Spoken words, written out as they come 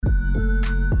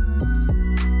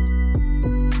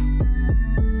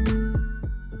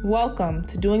Welcome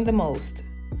to Doing the Most,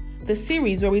 the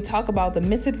series where we talk about the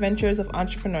misadventures of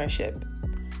entrepreneurship.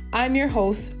 I'm your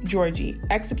host, Georgie,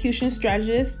 execution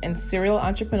strategist and serial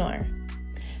entrepreneur.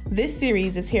 This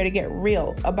series is here to get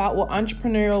real about what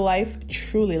entrepreneurial life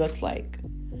truly looks like.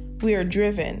 We are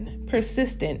driven,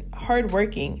 persistent,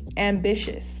 hardworking,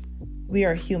 ambitious. We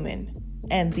are human,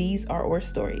 and these are our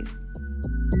stories.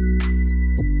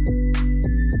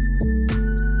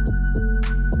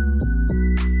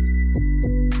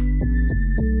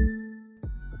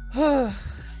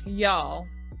 Y'all,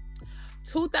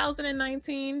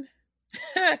 2019,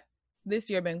 this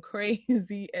year been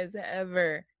crazy as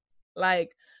ever.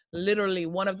 Like literally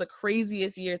one of the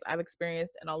craziest years I've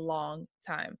experienced in a long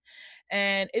time.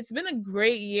 And it's been a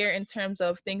great year in terms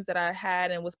of things that I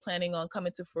had and was planning on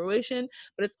coming to fruition,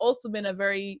 but it's also been a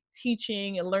very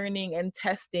teaching and learning and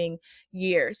testing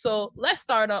year. So let's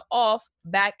start off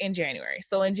back in January.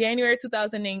 So in January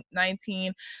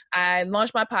 2019, I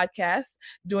launched my podcast,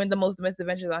 Doing the Most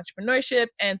Misadventures of Entrepreneurship.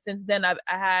 And since then, I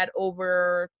had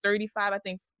over 35, I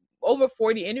think, over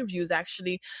 40 interviews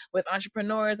actually with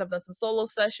entrepreneurs. I've done some solo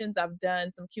sessions, I've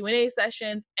done some Q&A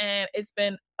sessions, and it's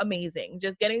been amazing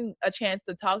just getting a chance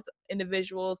to talk to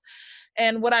individuals.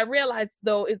 And what I realized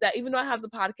though is that even though I have the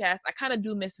podcast, I kind of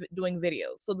do miss doing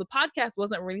videos. So the podcast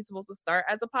wasn't really supposed to start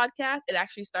as a podcast. It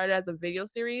actually started as a video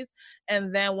series.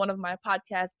 And then one of my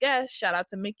podcast guests, shout out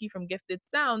to Mickey from Gifted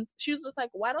Sounds, she was just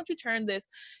like, why don't you turn this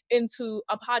into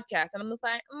a podcast? And I'm just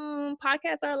like,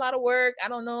 podcasts are a lot of work. I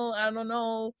don't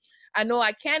know. I know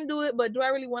I can do it, but do I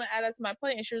really want to add that to my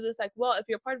plate? And she was just like, well, if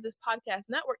you're part of this podcast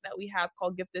network that we have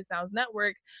called Gifted Sounds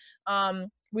Network,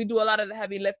 we do a lot of the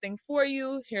heavy lifting for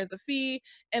you. Here's the fee.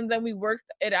 And then we worked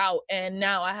it out. And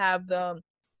now I have the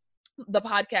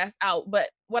podcast out. But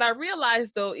what I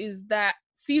realized though is that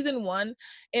season 1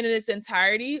 in its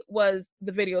entirety was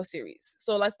the video series.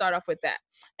 So let's start off with that.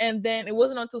 And then it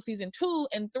wasn't until season 2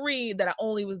 and 3 that I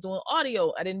only was doing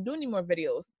audio. I didn't do any more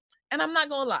videos. And I'm not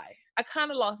gonna lie, I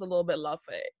kind of lost a little bit of love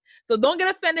for it. So don't get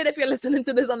offended if you're listening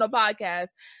to this on the podcast.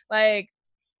 Like,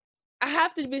 I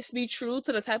have to be true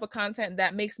to the type of content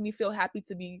that makes me feel happy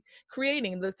to be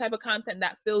creating, the type of content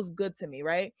that feels good to me,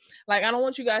 right? Like, I don't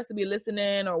want you guys to be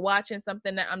listening or watching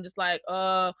something that I'm just like,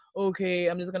 okay,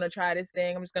 I'm just gonna try this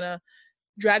thing. I'm just gonna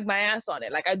drag my ass on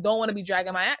it. Like, I don't want to be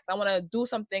dragging my ass. I want to do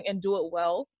something and do it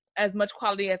well, as much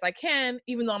quality as I can.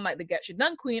 Even though I'm like the get shit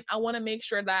done queen, I want to make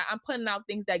sure that I'm putting out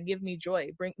things that give me joy,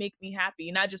 make me happy,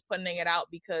 not just putting it out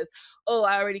because, oh,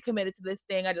 I already committed to this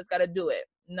thing, I just got to do it.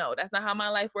 No, that's not how my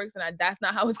life works, and that's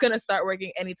not how it's going to start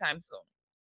working anytime soon.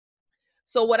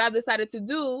 So what I've decided to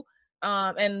do,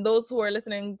 and those who are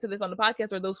listening to this on the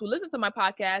podcast or those who listen to my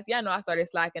podcast, yeah, I know I started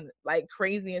slacking like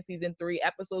crazy in season 3.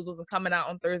 Episodes wasn't coming out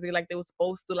on Thursday like they were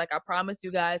supposed to, like I promised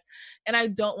you guys, and I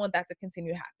don't want that to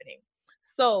continue happening.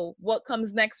 So what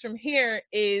comes next from here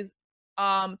is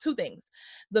 2 things.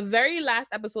 The very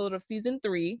last episode of season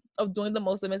 3 of Doing the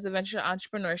Most Misadventures of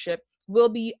Entrepreneurship will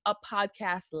be a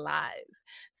podcast live.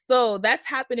 So that's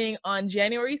happening on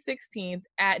January 16th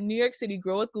at New York City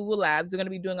Grow with Google Labs. We're going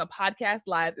to be doing a podcast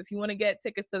live. If you want to get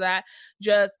tickets to that,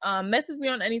 just message me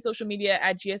on any social media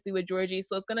at GSD with Georgie.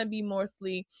 So it's going to be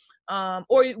mostly,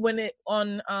 or when it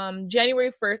on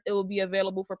January 1st, it will be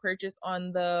available for purchase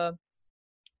on the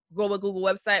Grow with Google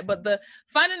website, but the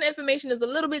finding the information is a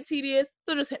little bit tedious,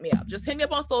 so just hit me up. Just hit me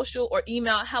up on social or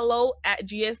email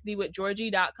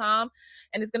hello@gsdwithgeorgie.com,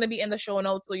 and it's going to be in the show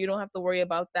notes, so you don't have to worry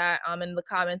about that in the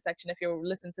comment section if you're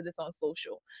listening to this on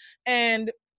social. And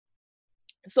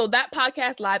so that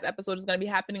podcast live episode is going to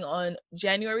be happening on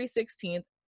January 16th.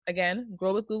 Again,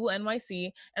 Grow with Google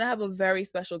NYC, and I have a very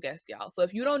special guest, y'all. So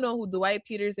if you don't know who Dwight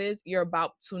Peters is, you're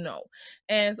about to know.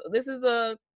 And so this is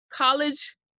a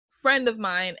college friend of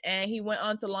mine, and he went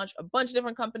on to launch a bunch of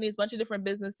different companies, bunch of different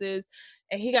businesses,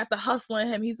 and he got the hustle in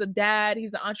him. He's a dad,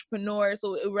 he's an entrepreneur,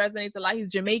 so it resonates a lot.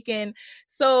 He's Jamaican.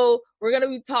 So we're going to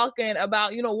be talking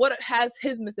about, what has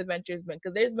his misadventures been,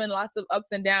 because there's been lots of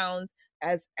ups and downs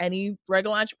as any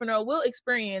regular entrepreneur will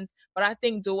experience, but I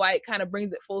think Dwight kind of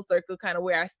brings it full circle, kind of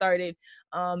where I started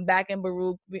back in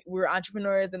Baruch. We were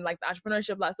entrepreneurs and like the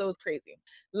entrepreneurship life, so it was crazy.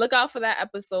 Look out for that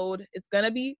episode. It's gonna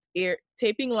be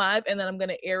taping live, and then I'm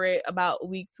gonna air it about a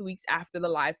week, 2 weeks after the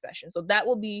live session. So that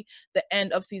will be the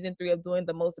end of season 3 of Doing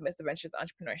the Most Misadventures of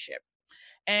Entrepreneurship.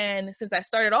 And since I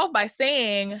started off by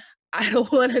saying I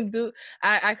don't want to do,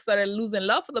 I started losing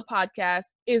love for the podcast.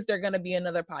 Is there going to be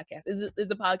another podcast? Is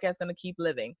the podcast going to keep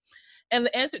living? And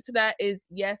the answer to that is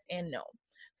yes and no.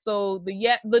 So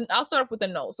I'll start off with the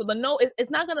no. So the no is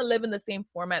it's not going to live in the same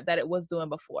format that it was doing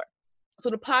before. So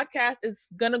the podcast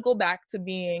is going to go back to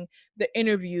being the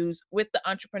interviews with the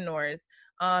entrepreneurs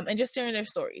and just sharing their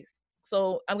stories.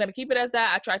 So I'm going to keep it as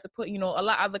that. I tried to put, a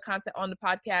lot of the content on the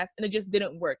podcast, and it just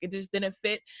didn't work. It just didn't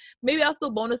fit. Maybe I'll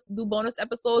still do bonus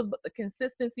episodes, but the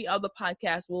consistency of the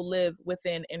podcast will live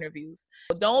within interviews.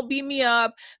 So don't beat me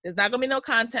up. There's not going to be no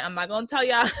content. I'm not going to tell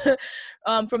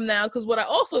y'all from now, because what I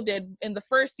also did in the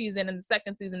first season and the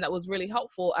second season that was really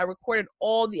helpful, I recorded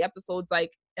all the episodes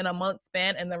like in a month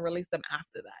span and then release them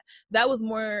after that. That was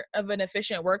more of an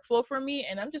efficient workflow for me,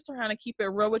 and I'm just trying to keep it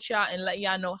real with y'all and let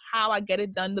y'all know how I get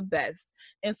it done the best.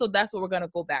 And so that's what we're going to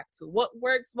go back to. What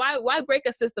works? Why break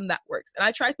a system that works? And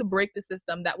I tried to break the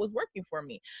system that was working for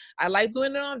me. I like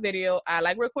doing it on video. I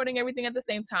like recording everything at the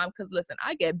same time, because listen,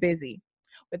 I get busy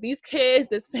with these kids,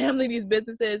 this family, these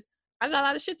businesses. I got a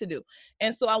lot of shit to do.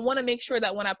 And so I want to make sure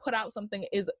that when I put out something,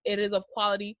 it is of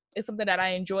quality. It's something that I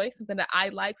enjoy, something that I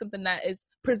like, something that is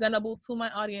presentable to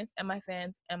my audience and my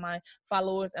fans and my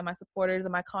followers and my supporters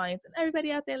and my clients and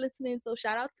everybody out there listening. So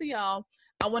shout out to y'all.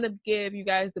 I want to give you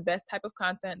guys the best type of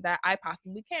content that I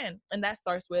possibly can. And that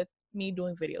starts with me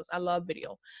doing videos. I love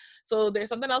video. So there's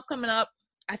something else coming up.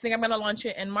 I think I'm going to launch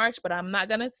it in March, but I'm not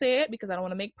going to say it because I don't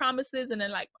want to make promises and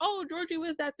then like, oh, Georgie,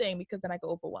 where's that thing? Because then I get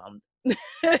overwhelmed.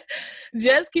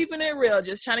 Just keeping it real,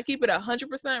 just trying to keep it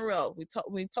 100% real.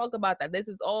 We talk about that. This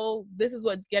is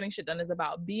what getting shit done is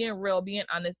about: being real, being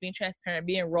honest, being transparent,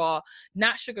 being raw,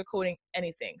 not sugarcoating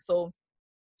anything. So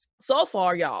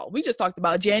far, y'all, we just talked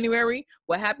about January,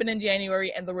 what happened in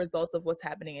January, and the results of what's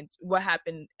happening and what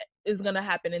happened is going to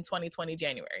happen in 2020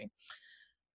 January.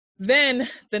 Then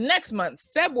the next month,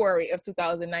 February of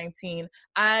 2019,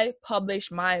 I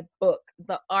published my book,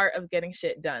 The Art of Getting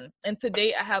Shit Done. And to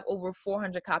date, I have over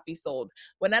 400 copies sold.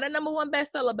 We're not a #1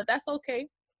 bestseller, but that's okay,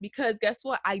 because guess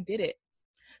what? I did it.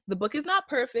 The book is not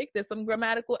perfect. There's some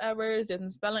grammatical errors, there's some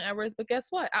spelling errors, but guess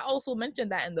what? I also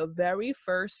mentioned that in the very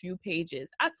first few pages.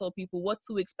 I told people what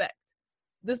to expect.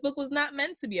 This book was not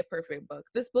meant to be a perfect book.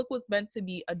 This book was meant to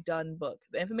be a done book.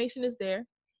 The information is there.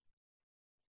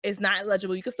 It's not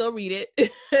illegible. You can still read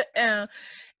it.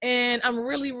 And I'm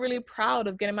really, really proud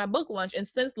of getting my book launched. And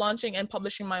since launching and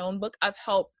publishing my own book, I've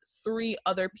helped 3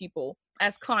 other people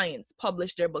as clients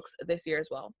publish their books this year as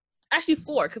well. Actually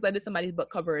 4, because I did somebody's book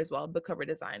cover as well, book cover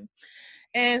design.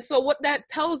 And so what that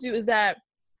tells you is that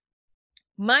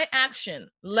my action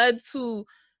led to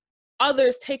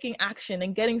others taking action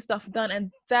and getting stuff done.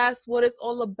 And that's what it's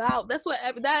all about. That's what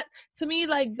that, to me,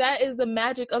 like, that is the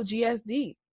magic of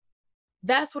GSD.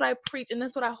 That's what I preach, and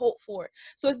that's what I hope for.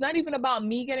 So it's not even about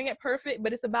me getting it perfect,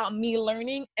 but it's about me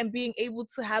learning and being able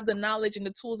to have the knowledge and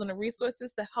the tools and the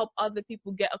resources to help other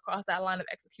people get across that line of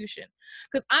execution.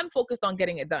 Because I'm focused on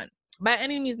getting it done by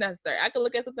any means necessary. I could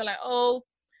look at something like,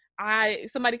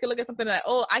 somebody could look at something like,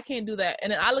 oh, I can't do that.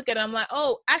 And then I look at it, I'm like,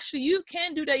 oh, actually you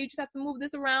can do that. You just have to move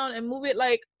this around and move it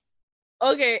like,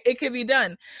 okay, it can be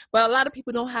done. But a lot of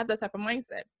people don't have that type of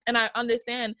mindset. And I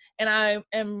understand, and I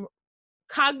am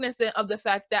cognizant of the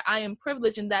fact that I am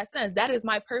privileged in that sense. That is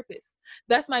my purpose.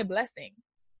 That's my blessing.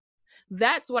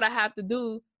 That's what I have to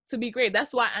do to be great.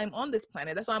 That's why I'm on this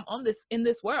planet. That's why I'm in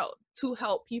this world, to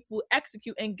help people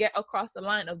execute and get across the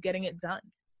line of getting it done.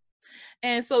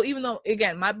 And so even though,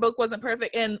 again, my book wasn't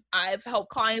perfect, and I've helped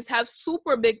clients have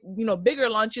super big, bigger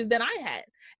launches than I had.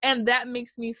 And that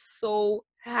makes me so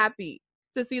happy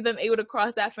to see them able to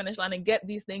cross that finish line and get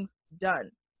these things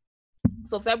done.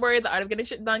 So February, The Art of Getting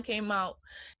Shit Done came out.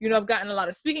 I've gotten a lot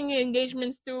of speaking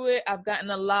engagements through it. I've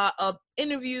gotten a lot of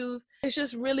interviews. It's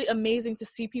just really amazing to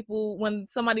see people, when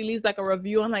somebody leaves like a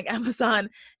review on like Amazon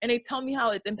and they tell me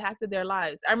how it's impacted their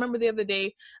lives. I remember the other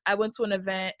day I went to an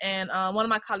event and one of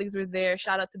my colleagues were there.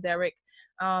 Shout out to Derek.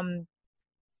 And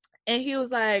he was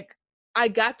like, I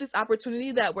got this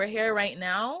opportunity that we're here right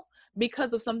now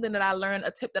because of something that I learned,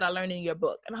 a tip that I learned in your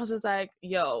book. And I was just like,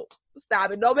 yo,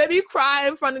 stop it. Don't make me cry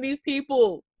in front of these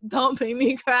people. Don't make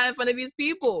me cry in front of these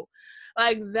people.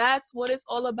 Like, that's what it's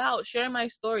all about. Sharing my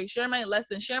story, sharing my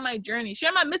lessons, sharing my journey,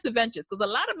 sharing my misadventures, because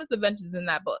a lot of misadventures in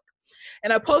that book.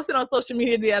 And I posted on social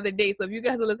media the other day. So if you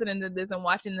guys are listening to this and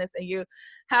watching this and you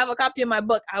have a copy of my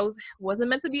book, I wasn't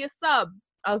meant to be a sub.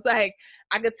 I was like,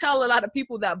 I could tell a lot of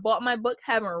people that bought my book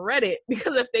haven't read it,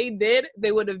 because if they did,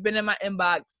 they would have been in my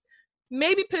inbox,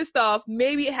 maybe pissed off,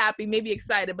 maybe happy, maybe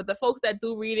excited. But the folks that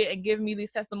do read it and give me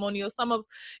these testimonials, some of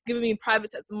giving me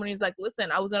private testimonies like,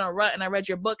 listen, I was in a rut and I read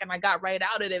your book and I got right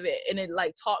out of it. And it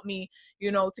like taught me,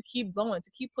 to keep going,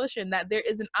 to keep pushing, that there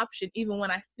is an option even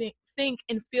when I think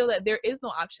and feel that there is no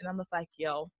option. I'm just like,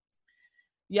 yo,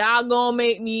 y'all gonna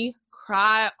make me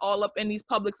cry all up in these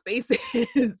public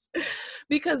spaces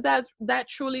because that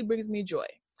truly brings me joy.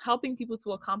 Helping people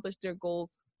to accomplish their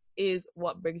goals is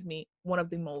what brings me one of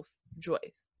the most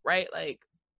joys, right? Like,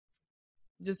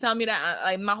 just tell me that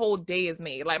like my whole day is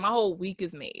made, like my whole week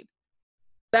is made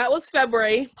That was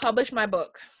February, published my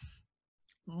book.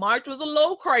 March was a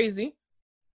little crazy.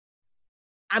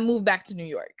 I moved back to New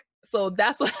York. So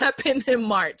that's what happened in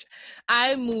March.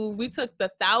 I moved. We took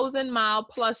the 1,000-mile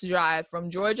plus drive from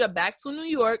Georgia back to New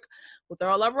York with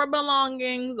all of our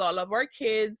belongings, all of our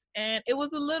kids. And it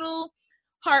was a little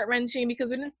heart-wrenching because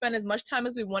we didn't spend as much time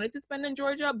as we wanted to spend in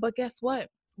Georgia. But guess what?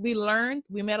 We learned,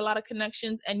 we made a lot of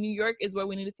connections, and New York is where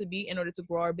we needed to be in order to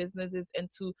grow our businesses and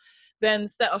to then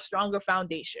set a stronger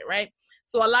foundation, right?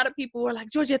 So a lot of people were like,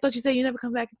 Georgia, I thought you said you never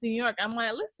come back to New York. I'm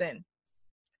like, listen,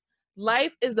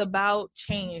 life is about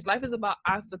change. Life is about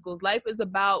obstacles. Life is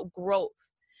about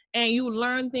growth. And you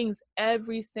learn things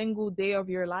every single day of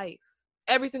your life.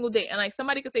 Every single day. And like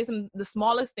somebody could say the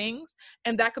smallest things,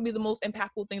 and that could be the most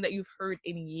impactful thing that you've heard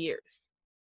in years.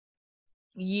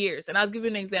 And I'll give you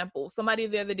an example. Somebody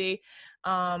the other day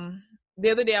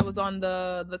I was on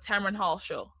the Tamron Hall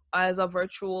show as a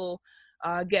virtual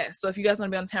guest. So if you guys want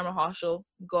to be on the Tamron Hall show,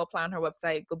 go apply on her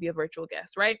website, go be a virtual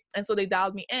guest, right? And so they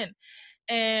dialed me in,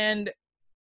 and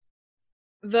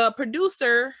the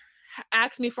producer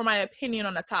asked me for my opinion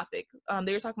on a topic.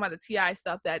 They were talking about the TI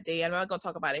stuff that day, and I'm not gonna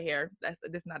talk about it here. This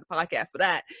is not a podcast for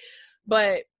that,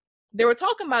 but they were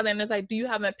talking about it, and it's like, do you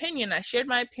have an opinion? I shared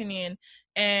my opinion,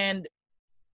 and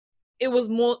it was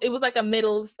like a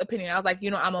middle opinion. I was like,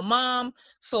 I'm a mom,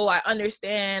 so I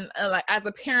understand, like as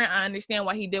a parent, I understand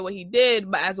why he did what he did.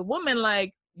 But as a woman,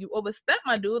 like, you overstepped,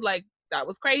 my dude, like that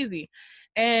was crazy.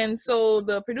 And so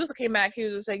the producer came back, he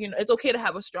was just like, it's okay to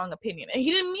have a strong opinion. And he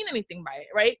didn't mean anything by it,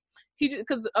 right? He just,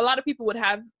 because a lot of people would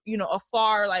have, a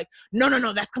far like,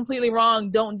 no, that's completely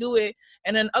wrong, don't do it.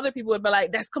 And then other people would be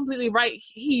like, that's completely right,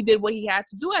 he did what he had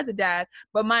to do as a dad.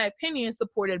 But my opinion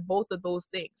supported both of those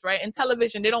things, right? In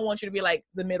television, they don't want you to be like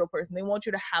the middle person. They want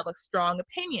you to have a strong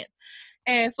opinion.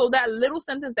 And so that little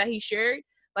sentence that he shared,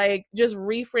 like, just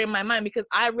reframed my mind, because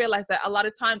I realized that a lot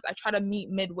of times I try to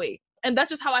meet midway. And that's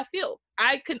just how I feel.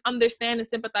 I can understand and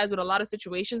sympathize with a lot of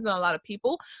situations and a lot of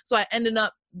people. So I ended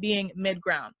up being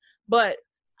mid-ground. But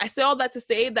I say all that to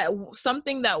say that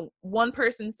something that one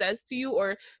person says to you,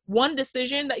 or one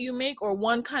decision that you make, or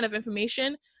one kind of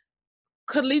information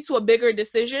could lead to a bigger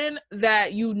decision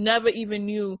that you never even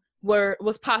knew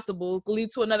was possible,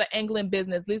 lead to another angle in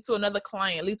business, lead to another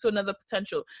client, lead to another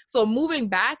potential. So moving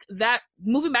back to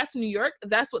New York,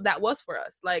 that's what that was for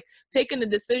us. Like taking a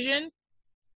decision,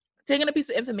 taking a piece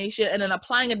of information, and then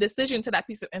applying a decision to that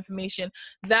piece of information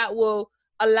that will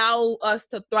allow us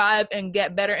to thrive and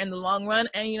get better in the long run.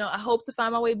 And, I hope to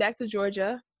find my way back to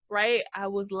Georgia, right? I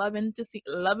was loving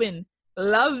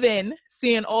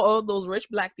seeing all those rich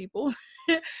Black people.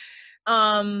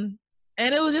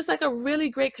 And it was just like a really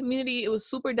great community. It was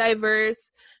super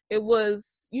diverse. It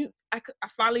was, I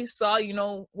finally saw,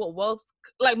 what wealth,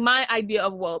 like my idea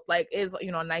of wealth, like is,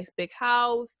 a nice big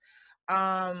house,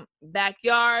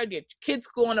 backyard, your kids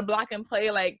go on the block and play.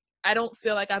 Like, I don't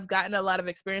feel like I've gotten a lot of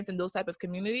experience in those type of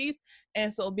communities.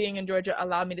 And so being in Georgia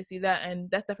allowed me to see that. And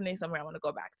that's definitely somewhere I want to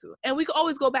go back to. And we could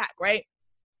always go back, right?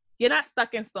 You're not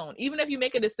stuck in stone. Even if you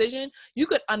make a decision, you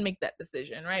could unmake that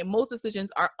decision, right? Most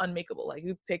decisions are unmakeable. Like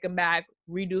you take them back,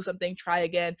 redo something, try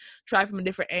again, try from a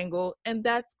different angle. And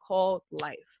that's called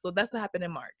life. So that's what happened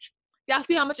in March. Y'all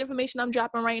see how much information I'm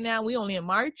dropping right now? We only in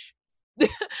March.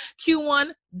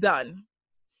 Q1 done.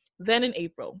 Then in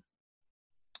April,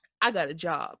 I got a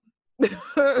job.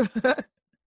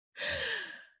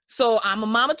 So I'm a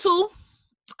mama too.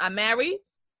 I'm married.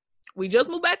 We just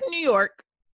moved back to New York.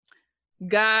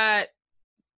 Got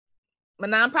my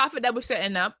nonprofit that we're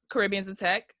setting up, Caribbeans in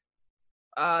Tech.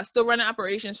 Still running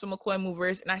operations for McCoy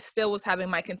Movers, and I still was having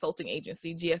my consulting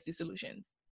agency, GSD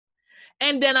Solutions.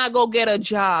 And then I go get a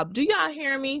job. Do y'all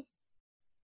hear me?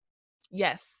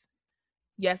 Yes,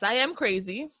 I am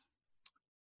crazy.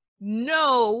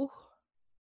 No,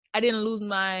 I didn't lose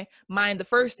my mind the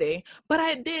first day, but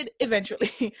I did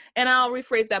eventually. And I'll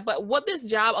rephrase that. But what this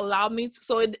job allowed me to,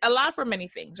 so it allowed for many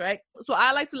things, right? So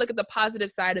I like to look at the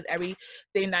positive side of everything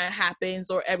that happens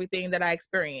or everything that I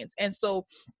experience. And so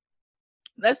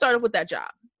let's start off with that job.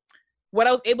 What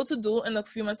I was able to do in the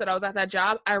few months that I was at that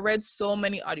job, I read so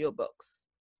many audiobooks,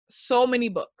 so many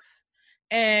books.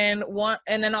 And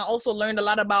then I also learned a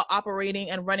lot about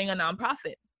operating and running a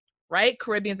nonprofit. Right?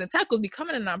 Caribbeans in Tech was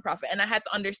becoming a nonprofit. And I had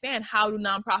to understand how do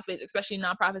nonprofits, especially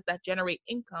nonprofits that generate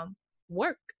income,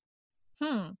 work.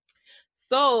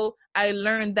 So I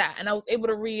learned that. And I was able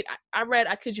to read, I read,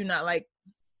 I kid you not, like,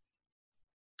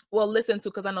 well, listen to,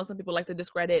 because I know some people like to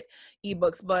discredit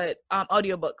ebooks, but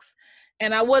audiobooks.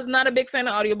 And I was not a big fan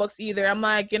of audiobooks either. I'm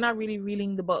like, you're not really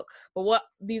reading the book. But what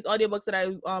these audiobooks that I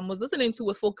was listening to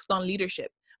was focused on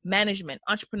leadership. management,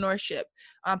 entrepreneurship,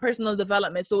 personal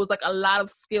development. So it was like a lot of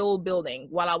skill building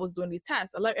while I was doing these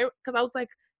tasks. Because I was like,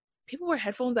 people wear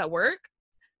headphones at work.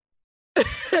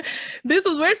 This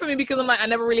was weird for me because I'm like, I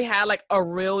never really had like a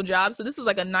real job. So this is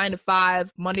like a 9 to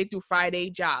 5, Monday through Friday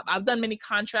job. I've done many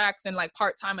contracts and like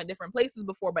part-time at different places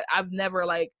before, but I've never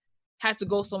like had to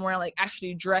go somewhere and like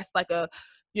actually dress like a,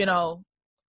 you know,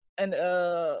 and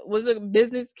was it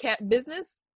business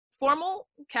formal,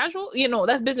 casual? You know,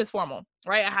 that's business formal,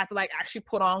 right? I had to like actually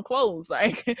put on clothes.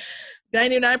 Like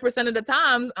 99% of the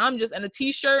time, I'm just in a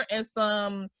t-shirt and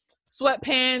some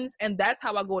sweatpants, and that's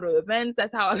how I go to events.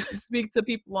 That's how I speak to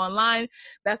people online.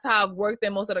 That's how I've worked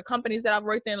in most of the companies that I've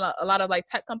worked in, a lot of like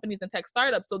tech companies and tech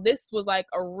startups. So this was like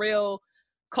a real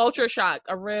culture shock,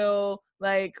 a real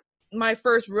like my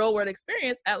first real world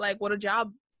experience at like what a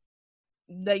job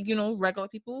that, you know, regular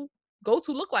people go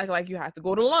to look like. Like you have to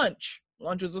go to lunch.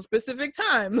 Lunch is a specific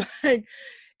time. Like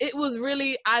it was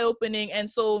really eye-opening. And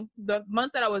so the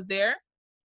month that I was there,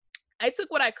 I took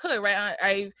what I could, right?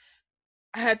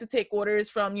 I had to take orders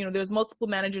from, you know, there's multiple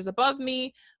managers above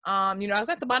me. You know, I was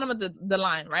at the bottom of the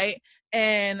line, right?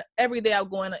 And every day I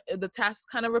would go in, the task was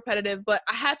kind of repetitive, but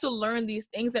I had to learn these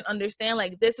things and understand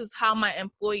like this is how my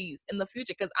employees in the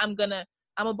future, because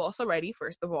I'm a boss already,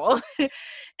 first of all.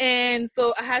 And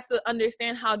so I had to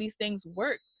understand how these things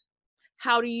work.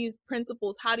 How these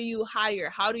principles, how do you hire?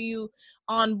 How do you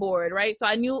onboard, right? So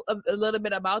I knew a little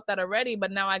bit about that already,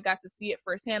 but now I got to see it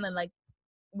firsthand and like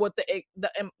what the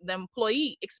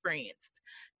employee experienced.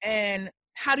 And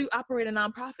how do you operate a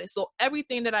nonprofit? So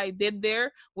everything that I did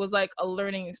there was like a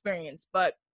learning experience,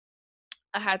 but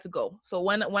I had to go. So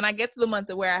when I get to the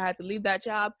month where I had to leave that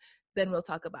job, then we'll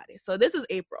talk about it. So this is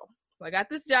April. So I got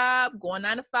this job going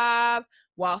 9 to 5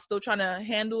 while still trying to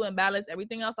handle and balance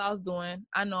everything else I was doing.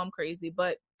 I know I'm crazy,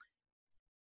 but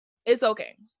it's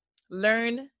okay.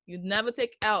 Learn. You never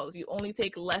take L's. You only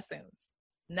take lessons.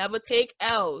 Never take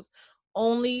L's.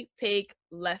 Only take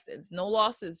lessons. No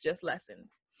losses, just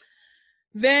lessons.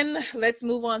 Then let's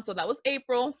move on. So that was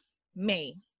April.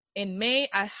 May. In May,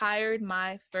 I hired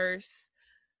my first,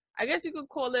 I guess you could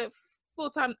call it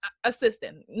full-time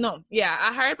assistant. No, yeah,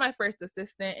 I hired my first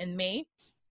assistant in May.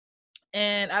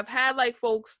 And I've had like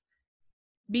folks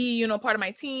be, you know, part of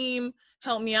my team,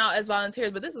 help me out as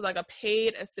volunteers, but this is like a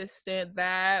paid assistant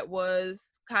that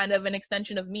was kind of an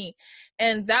extension of me.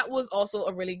 And that was also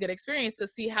a really good experience to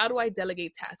see, how do I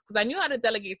delegate tasks? Because I knew how to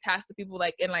delegate tasks to people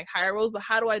like in like higher roles, but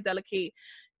how do I delegate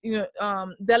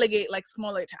like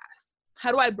smaller tasks?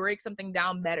 How do I break something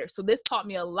down better? So this taught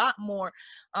me a lot more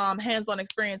hands-on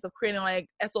experience of creating like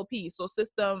SOPs, so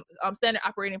system standard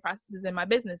operating processes in my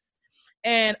business.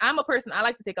 And I'm a person, I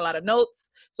like to take a lot of notes.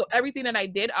 So everything that I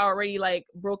did, I already like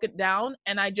broke it down,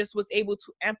 and I just was able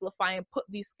to amplify and put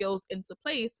these skills into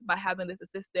place by having this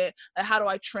assistant. Like, how do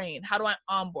I train? How do I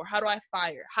onboard? How do I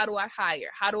fire? How do I hire?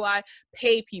 How do I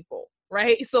pay people?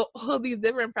 Right? So all these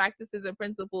different practices and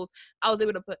principles I was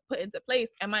able to put into place.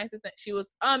 And my assistant, she was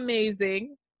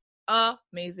amazing.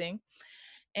 Amazing.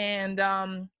 And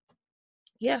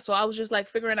yeah, so I was just like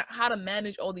figuring out how to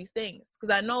manage all these things,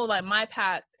 because I know like my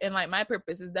path and like my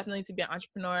purpose is definitely to be an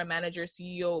entrepreneur, manager,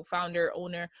 CEO, founder,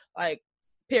 owner, like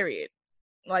period.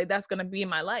 Like that's going to be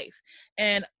my life.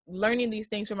 And learning these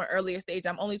things from an earlier stage,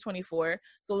 I'm only 24.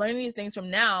 So learning these things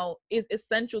from now is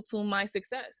essential to my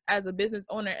success as a business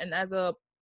owner and as a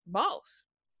boss.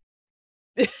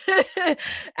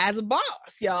 As a boss,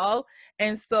 y'all.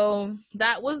 And so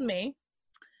that was me.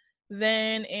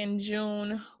 Then in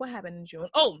June, what happened in June?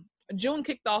 Oh, June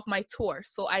kicked off my tour.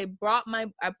 So I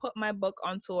put my book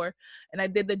on tour, and I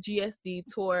did the GSD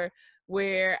tour,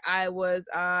 where I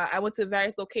went to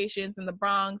various locations in the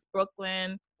Bronx,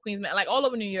 Brooklyn, Queens, like all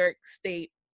over New York State,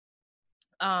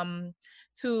 to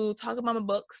talk about my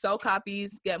book, sell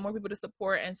copies, get more people to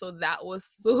support. And so that was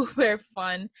super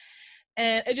fun.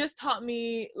 And it just taught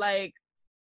me like,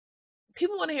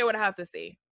 people want to hear what I have to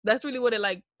say. That's really what it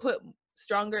like put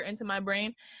stronger into my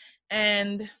brain.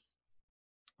 And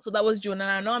so that was June. And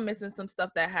I know I'm missing some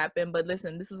stuff that happened, but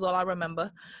listen, this is all I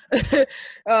remember.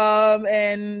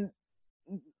 And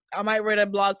I might write a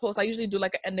blog post. I usually do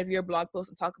like an end of year blog post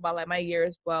and talk about like my year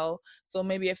as well. So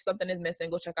maybe if something is missing,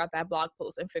 go check out that blog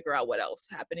post and figure out what else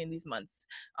happened in these months.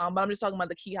 But I'm just talking about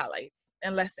the key highlights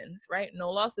and lessons, right? No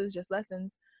losses, just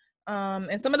lessons.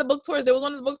 And some of the book tours, there was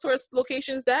one of the book tours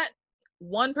locations that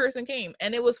one person came,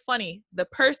 and it was funny. The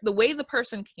way the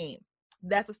person came,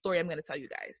 that's a story I'm going to tell you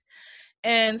guys.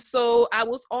 And so I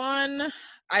went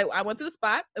to the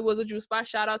spot. It was a juice spot.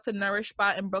 Shout out to Nourish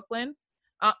Spot in Brooklyn.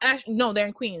 Actually, no, they're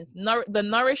in Queens. The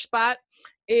Nourish Spot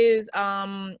is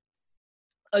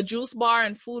a juice bar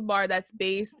and food bar that's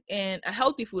based in a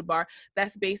healthy food bar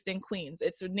that's based in Queens.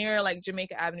 It's near like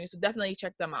Jamaica Avenue, so definitely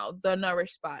check them out, The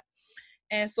Nourish Spot.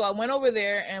 And so I went over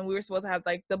there, and we were supposed to have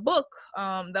like the book.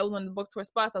 That was one of the book tour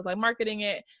spots. I was like marketing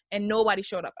it, and nobody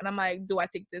showed up. And I'm like, do I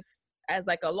take this as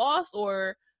like a loss,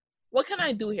 or what can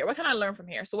I do here? What can I learn from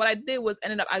here? So what I did was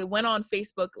I went on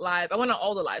Facebook Live. I went on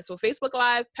all the lives. So Facebook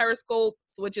Live, Periscope,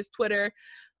 which is Twitter.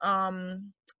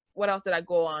 What else did I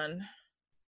go on?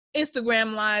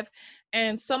 Instagram Live.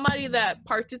 And somebody that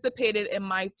participated in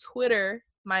my Twitter,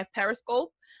 my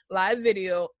Periscope live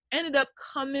video, ended up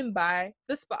coming by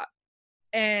the spot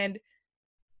and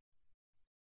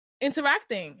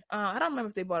interacting. I don't remember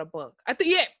if they bought a book. I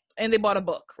think, yeah, and they bought a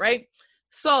book, right?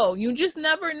 So you just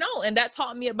never know. And that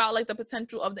taught me about like the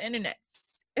potential of the internet.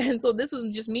 And so this was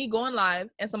just me going live,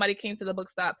 and somebody came to the book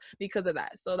stop because of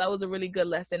that. So that was a really good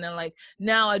lesson. And like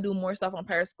now I do more stuff on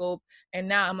Periscope, and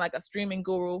now I'm like a streaming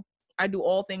guru. I do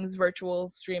all things virtual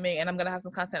streaming, and I'm gonna have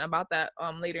some content about that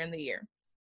later in the year.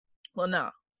 Well, no,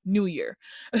 new year.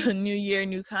 New year,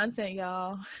 new content,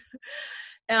 y'all.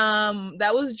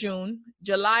 That was June.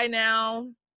 July now.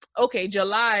 Okay,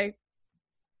 July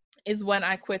is when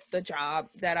I quit the job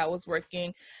that I was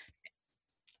working.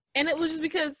 And it was just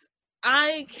because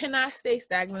I cannot stay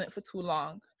stagnant for too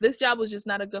long. This job was just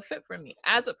not a good fit for me.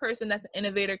 As a person that's an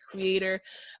innovator, creator,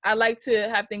 I like to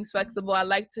have things flexible. I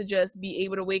like to just be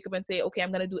able to wake up and say, okay,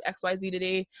 I'm going to do X, Y, Z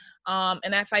today.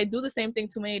 And if I do the same thing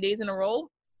too many days in a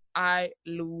row, I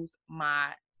lose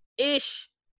my ish.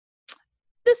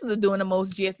 This is the Doing the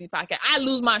Most GSD podcast. I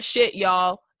lose my shit,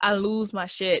 y'all. I lose my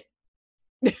shit.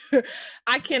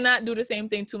 I cannot do the same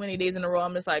thing too many days in a row.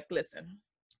 I'm just like, listen.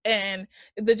 And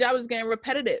the job was getting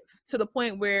repetitive to the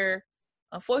point where,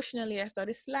 unfortunately, I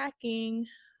started slacking.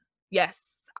 Yes,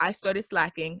 I started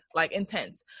slacking, like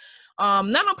intense.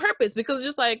 Not on purpose, because it's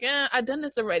just like, I've done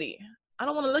this already. I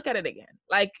don't want to look at it again.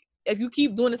 Like, if you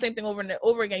keep doing the same thing over and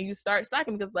over again, you start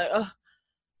slacking because like,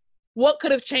 what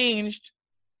could have changed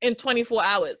in 24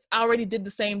 hours? I already did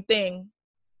the same thing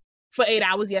for 8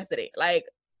 hours yesterday. Like,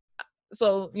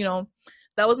 so, you know,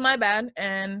 that was my bad.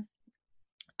 And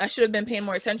I should have been paying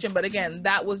more attention. But again,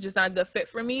 that was just not a good fit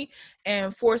for me.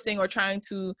 And forcing or trying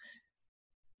to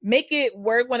make it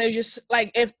work when it's just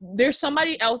like, if there's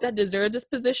somebody else that deserves this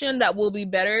position that will be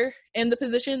better in the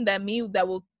position than me, that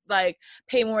will like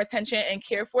pay more attention and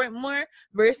care for it more,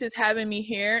 versus having me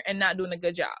here and not doing a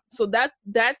good job. So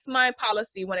that's my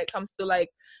policy when it comes to like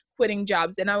quitting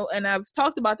jobs. And I've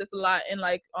talked about this a lot in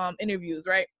like interviews,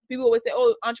 right? People always say,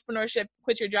 oh, entrepreneurship,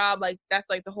 quit your job. Like that's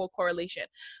like the whole correlation.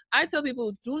 I tell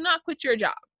people, do not quit your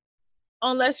job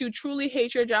unless you truly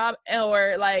hate your job,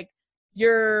 or like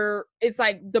it's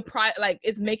like like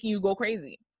it's making you go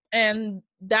crazy. And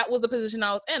that was the position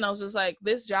I was in. I was just like,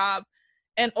 this job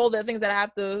and all the things that I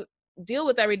have to deal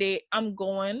with every day, I'm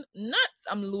going nuts.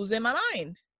 I'm losing my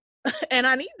mind. And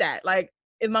I need that. Like,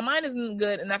 if my mind isn't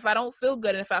good, and if I don't feel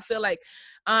good, and if I feel like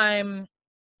I'm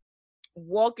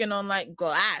walking on like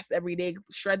glass every day,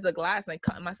 shreds of glass, and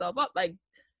cutting myself up, like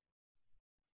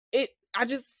I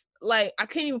just like, I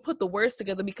can't even put the words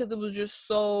together because it was just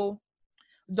so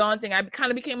daunting. I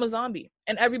kind of became a zombie,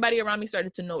 and everybody around me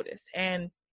started to notice. And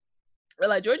they're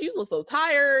like, Georgie, you look so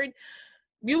tired.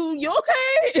 You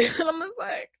okay? And I'm just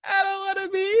like, I don't want to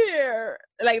be here.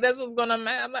 Like, that's what's going on,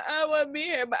 man. I'm like, I want to be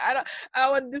here, but I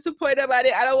want disappointed about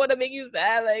it. I don't want to make you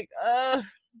sad. Like,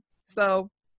 so,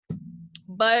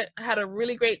 but I had a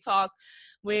really great talk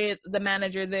with the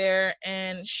manager there,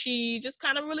 and she just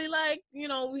kind of really like, you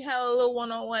know, we had a little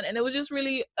one-on-one, and it was just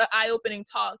really an eye-opening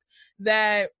talk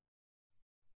that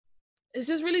it's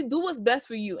just really do what's best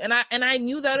for you. And I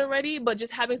knew that already, but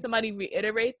just having somebody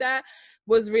reiterate that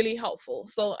was really helpful.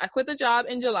 So I quit the job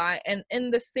in July, and in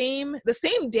the same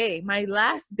day, my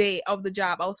last day of the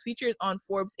job, I was featured on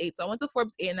Forbes 8. So I went to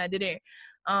Forbes 8 and I did it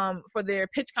for their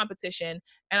pitch competition,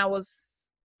 and I was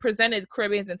presented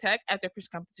Caribbeans in Tech at their pitch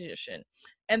competition.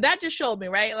 And that just showed me,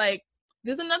 right? Like,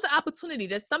 there's another opportunity.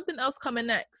 There's something else coming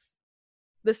next.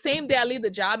 The same day I leave the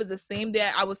job is the same day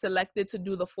I was selected to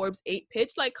do the Forbes 8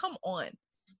 pitch. Like, come on.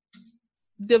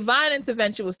 Divine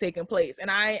intervention was taking place.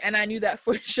 And I knew that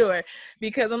for sure,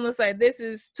 because I'm just like, this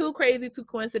is too crazy, too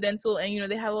coincidental. And, you know,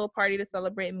 they had a little party to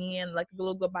celebrate me and like a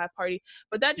little goodbye party.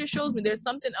 But that just shows me there's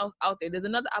something else out there. There's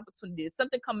another opportunity. There's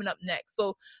something coming up next.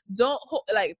 So don't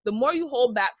like, the more you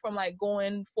hold back from like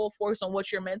going full force on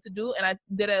what you're meant to do. And I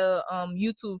did a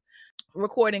YouTube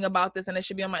recording about this, and it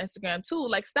should be on my Instagram too.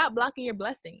 Like, stop blocking your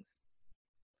blessings.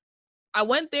 I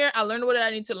went there, I learned what I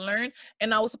need to learn,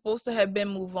 and I was supposed to have been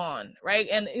move on, right?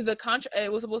 And the contract,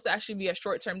 it was supposed to actually be a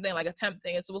short-term thing, like a temp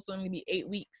thing. It's supposed to only be 8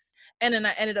 weeks. And then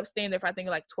I ended up staying there for, I think,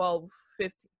 like 12,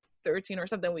 15. 13 or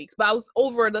something weeks, but I was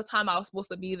over the time I was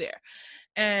supposed to be there.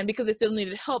 And because they still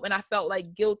needed help, and I felt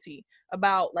like guilty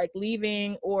about like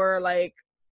leaving or like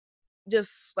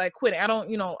just like quitting. I don't,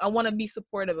 I want to be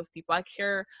supportive of people. I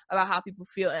care about how people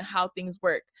feel and how things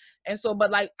work. And so,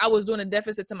 but like I was doing a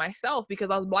deficit to myself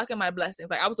because I was blocking my blessings.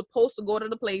 Like I was supposed to go to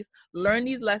the place, learn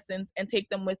these lessons and take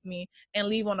them with me and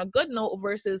leave on a good note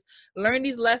versus learn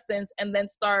these lessons and then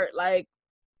start like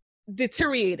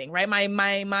deteriorating, right?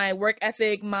 My work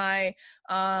ethic, my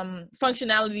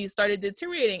functionality started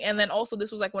deteriorating. And then also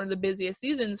this was like one of the busiest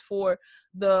seasons for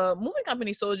the moving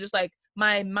company. So it was just like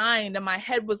my mind and my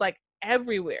head was like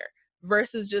everywhere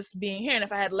versus just being here. And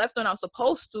if I had left when I was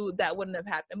supposed to, that wouldn't have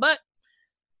happened. But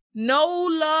no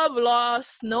love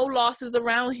lost, no losses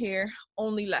around here,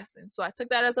 only lessons. So I took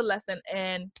that as a lesson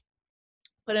and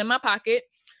put it in my pocket,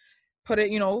 put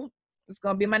it, it's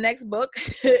going to be my next book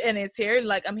and it's here.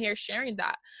 Like I'm here sharing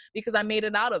that because I made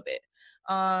it out of it.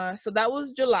 So that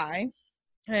was July.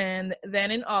 And then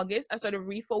in August, I started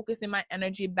refocusing my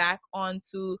energy back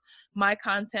onto my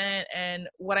content and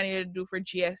what I needed to do for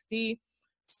GSD.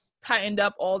 Tightened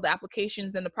up all the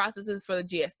applications and the processes for the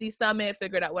GSD Summit,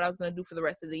 figured out what I was going to do for the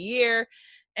rest of the year,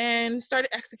 and started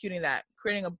executing that,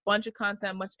 creating a bunch of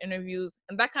content, bunch of interviews.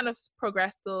 And that kind of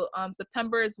progressed till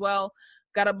September as well.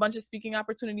 Got a bunch of speaking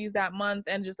opportunities that month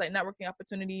and just like networking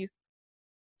opportunities.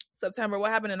 September.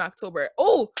 What happened in October?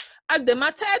 Oh, I did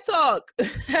my TED Talk.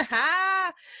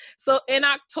 So in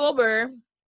October,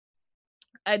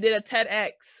 I did a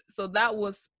TEDx. So that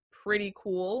was pretty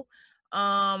cool.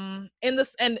 And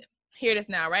here it is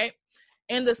now, right?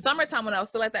 In the summertime when I was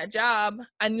still at that job,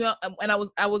 I knew, and I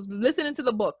was listening to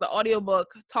the book, the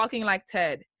audiobook, Talking Like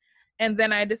TED. And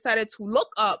then I decided to look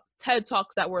up TED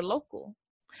Talks that were local.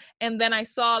 And then I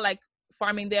saw like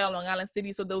Farmingdale, Long Island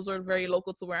City. So those were very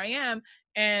local to where I am.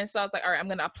 And so I was like, all right, I'm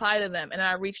going to apply to them. And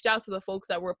I reached out to the folks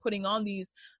that were putting on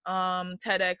these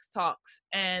TEDx talks,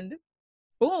 and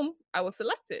boom, I was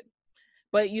selected.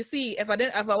 But you see, if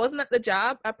I wasn't at the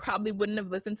job, I probably wouldn't have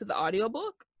listened to the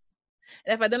audiobook.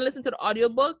 And if I didn't listen to the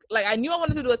audiobook, like I knew I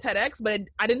wanted to do a TEDx, but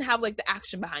I didn't have like the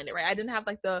action behind it, right? I didn't have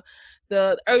like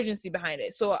the urgency behind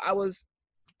it. So I was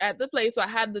at the place, so I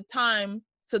had the time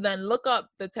to then look up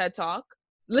the TED Talk,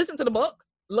 listen to the book,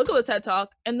 look at the TED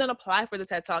Talk, and then apply for the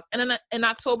TED Talk. And then in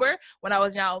October, when I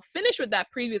was now finished with that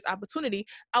previous opportunity,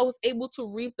 I was able to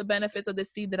reap the benefits of the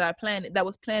seed that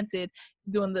was planted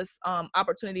during this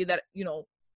opportunity that,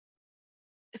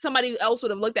 somebody else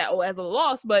would have looked at as a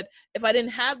loss. But if I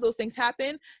didn't have those things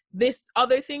happen, this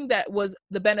other thing that was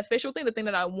the beneficial thing, the thing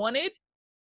that I wanted,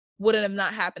 wouldn't have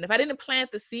not happened. If I didn't plant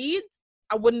the seeds,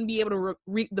 I wouldn't be able to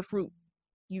reap the fruit.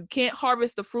 You can't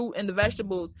harvest the fruit and the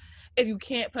vegetables if you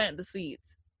can't plant the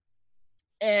seeds.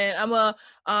 And I'm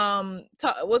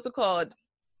what's it called?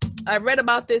 I read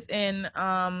about this in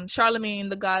Charlemagne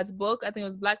the God's book. I think it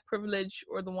was Black Privilege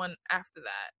or the one after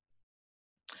that.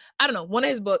 I don't know, one of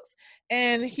his books.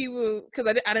 And he was, because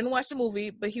I didn't watch the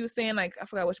movie, but he was saying, like, I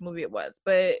forgot which movie it was,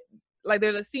 but like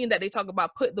there's a scene that they talk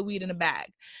about put the weed in a bag.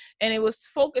 And it was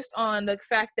focused on the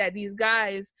fact that these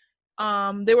guys,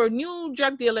 they were new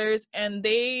drug dealers and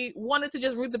they wanted to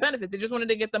just reap the benefits. They just wanted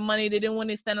to get the money. They didn't want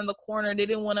to stand on the corner. They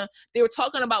were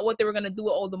talking about what they were going to do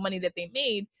with all the money that they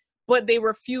made, but they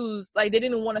refused. Like they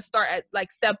didn't want to start at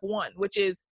like step one, which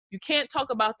is you can't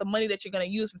talk about the money that you're going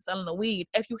to use from selling the weed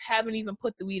if you haven't even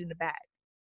put the weed in the bag.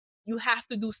 You have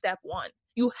to do step one.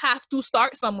 You have to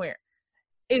start somewhere,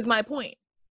 is my point.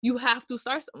 You have to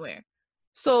start somewhere.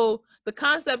 So the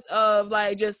concept of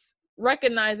like just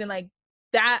recognizing like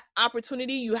that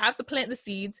opportunity, you have to plant the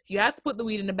seeds, you have to put the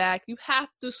weed in the bag, you have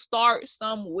to start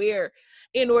somewhere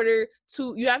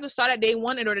you have to start at day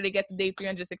one in order to get to day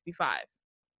 365.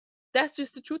 That's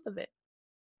just the truth of it.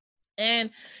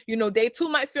 And, day 2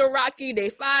 might feel rocky, day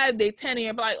 5, day 10, and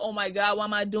you're like, oh my God, why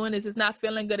am I doing this? It's not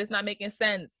feeling good. It's not making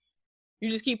sense. You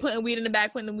just keep putting weed in the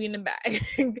bag,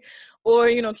 or,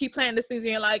 keep planting the seeds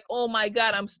and you're like, oh my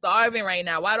God, I'm starving right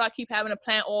now. Why do I keep having to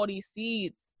plant all these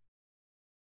seeds?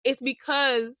 It's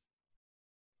because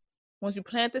once you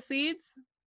plant the seeds,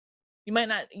 you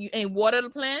ain't water the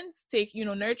plants,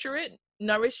 nurture it,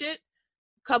 nourish it.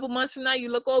 A couple months from now, you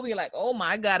look over, you're like, oh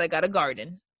my God, I got a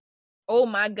garden. Oh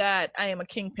my God, I am a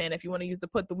kingpin, if you want to use the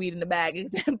put the weed in the bag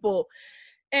example.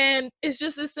 And it's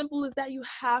just as simple as that. You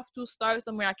have to start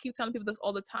somewhere. I keep telling people this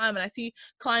all the time. And I see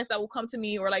clients that will come to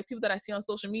me, or like people that I see on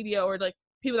social media, or like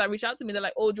people that reach out to me. They're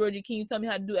like, oh, Georgie, can you tell me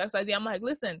how to do XYZ? I'm like,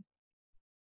 listen,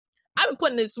 I've been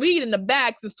putting this weed in the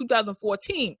bag since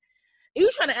 2014. Are you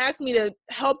trying to ask me to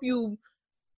help you,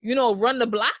 run the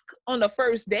block on the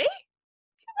first day?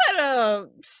 You better,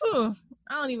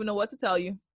 I don't even know what to tell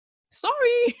you.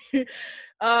 Sorry.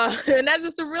 And that's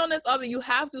just the realness of it. You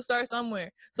have to start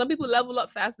somewhere. Some people level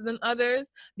up faster than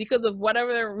others because of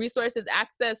whatever resources,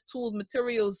 access, tools,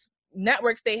 materials,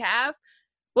 networks they have.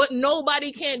 But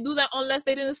nobody can do that unless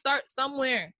they didn't start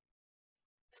somewhere.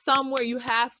 Somewhere. You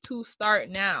have to start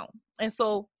now. And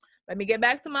so let me get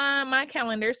back to my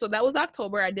calendar. So that was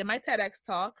October. I did my TEDx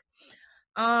talk.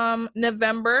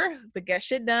 November, the Get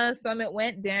Shit Done Summit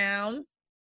went down.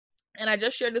 And I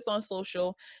just shared this on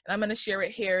social, and I'm going to share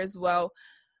it here as well.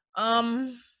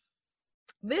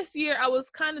 This year I was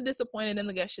kind of disappointed in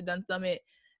the Get Shit Done Summit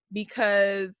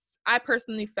because I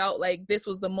personally felt like this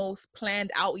was the most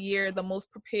planned out year, the most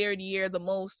prepared year, the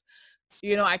most,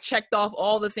 I checked off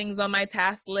all the things on my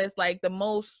task list, like the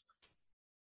most,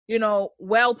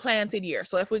 well-planted year.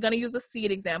 So if we're going to use a seed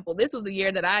example, this was the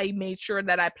year that I made sure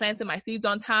that I planted my seeds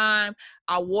on time.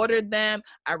 I watered them.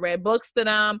 I read books to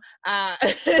them.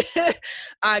 I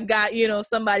got,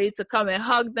 somebody to come and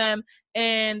hug them.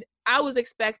 And I was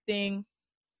expecting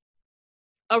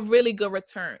a really good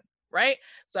return, right?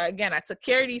 So again, I took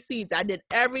care of these seeds. I did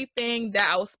everything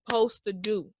that I was supposed to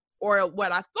do, or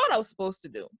what I thought I was supposed to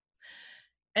do.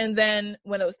 And then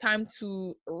when it was time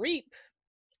to reap,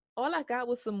 all I got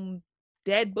was some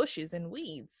dead bushes and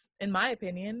weeds, in my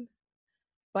opinion.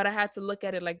 But I had to look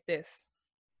at it like this.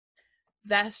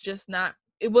 That's just not,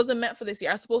 it wasn't meant for this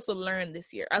year. I was supposed to learn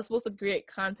this year. I was supposed to create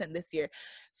content this year.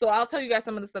 So I'll tell you guys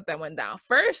some of the stuff that went down.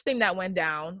 First thing that went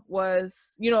down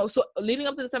was, so leading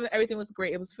up to the summit, everything was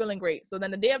great. It was feeling great. So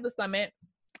then the day of the summit,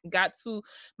 got to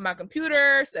my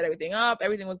computer, set everything up.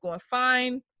 Everything was going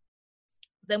fine.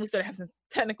 Then we started having some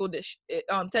technical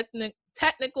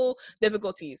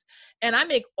difficulties. And I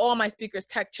make all my speakers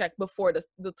tech check before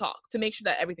the talk to make sure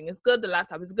that everything is good. The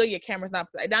laptop is good. Your camera's not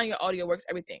upside down. Your audio works,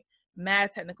 everything.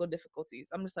 Mad technical difficulties.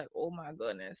 I'm just like, oh my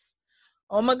goodness.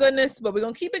 But we're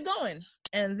going to keep it going.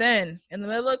 And then in the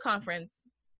middle of the conference,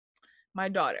 my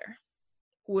daughter,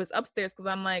 who is upstairs, because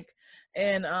I'm like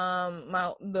in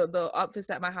the office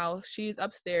at my house, she's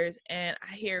upstairs and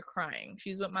I hear her crying.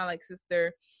 She's with my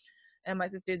sister, and my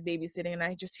sister's babysitting, and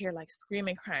I just hear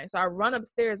screaming, crying. So I run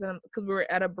upstairs, and because we were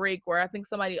at a break where I think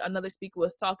another speaker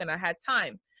was talking, I had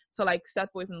time to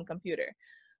step away from the computer.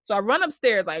 So I run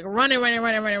upstairs, running,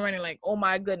 like, oh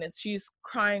my goodness, she's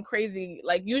crying crazy.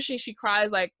 Usually she cries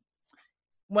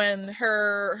when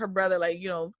her brother,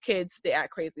 kids, they act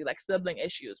crazy, sibling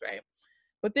issues, right?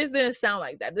 But this didn't sound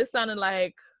like that. This sounded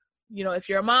like, if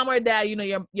you're a mom or a dad,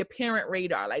 your parent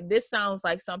radar. This sounds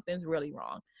like something's really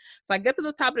wrong. So I get to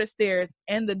the top of the stairs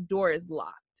and the door is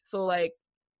locked. So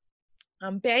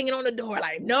I'm banging on the door,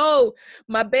 no,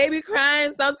 my baby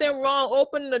crying, something wrong.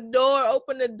 Open the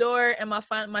door. And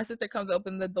my sister comes to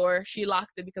open the door. She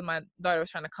locked it because my daughter was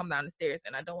trying to come down the stairs,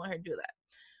 and I don't want her to do that.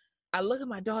 I look at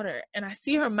my daughter and I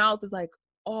see her mouth is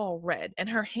all red, and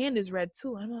her hand is red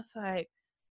too. I'm just like,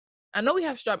 I know we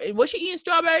have strawberries. Was she eating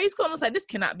strawberries? Because I was like, this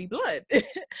cannot be blood.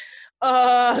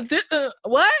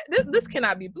 What? This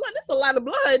cannot be blood. That's a lot of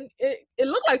blood. It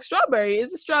looked like strawberry.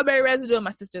 Is it strawberry residue? And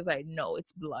my sister's like, no,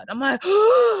 it's blood. I'm like,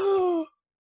 oh,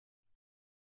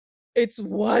 it's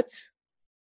what?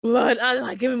 Blood. I'm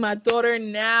like, give me my daughter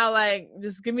now.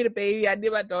 Just give me the baby. I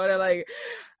did my daughter.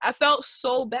 I felt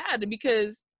so bad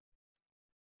because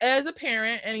as a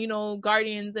parent and,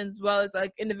 guardians, as well as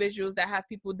individuals that have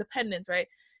people dependents, right?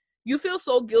 You feel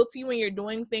so guilty when you're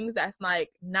doing things that's not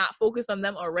focused on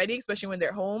them already, especially when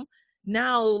they're home.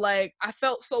 Now, I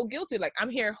felt so guilty.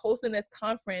 I'm here hosting this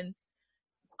conference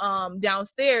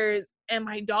downstairs, and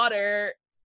my daughter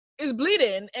is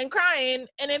bleeding and crying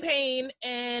and in pain,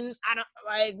 and I don't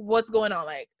what's going on.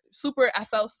 I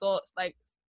felt so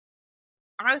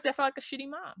honestly, I felt like a shitty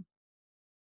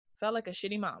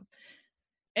mom.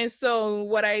 And so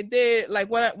what I did,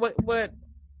 what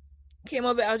came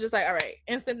of it, I was just like, all right,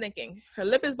 instant thinking. Her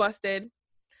lip is busted.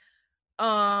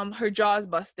 Her jaw is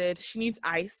busted. She needs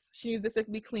ice. She needs this to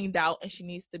be cleaned out, and she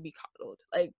needs to be coddled.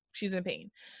 She's in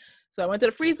pain. So I went to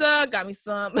the freezer, got me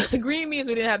some green beans.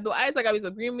 We didn't have no ice. I got me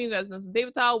some green beans, got some paper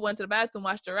towel, went to the bathroom,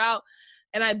 washed her out.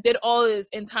 And I did all this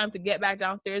in time to get back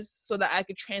downstairs so that I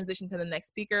could transition to the next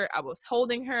speaker. I was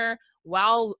holding her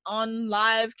while on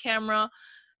live camera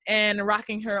and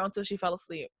rocking her until she fell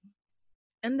asleep.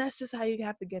 And that's just how you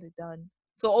have to get it done.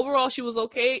 So overall, she was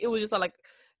okay. It was just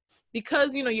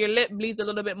because, your lip bleeds a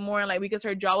little bit more, and because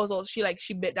her jaw was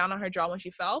she bit down on her jaw when she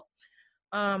fell.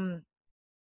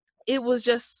 It was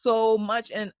just so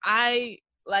much. And I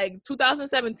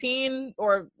 2017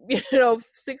 or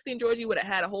 16, Georgie would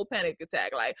have had a whole panic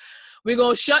attack. We're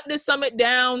gonna shut this summit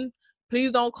down.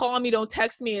 Please don't call me, don't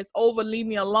text me. It's over. Leave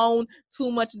me alone.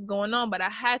 Too much is going on. But I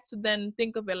had to then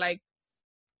think of it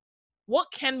what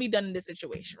can be done in this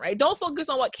situation, right? Don't focus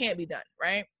on what can't be done,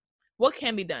 right? What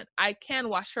can be done? I can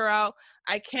wash her out.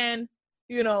 I can,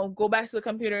 go back to the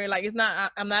computer. Like,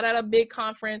 I'm not at a big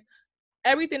conference.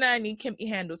 Everything that I need can be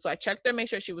handled. So I checked her, make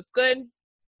sure she was good.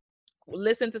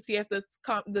 Listen to see if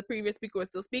the previous speaker was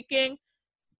still speaking.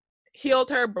 Healed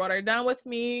her, brought her down with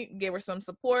me, gave her some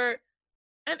support,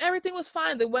 and everything was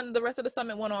fine. The rest of the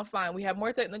summit went on fine. We had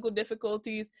more technical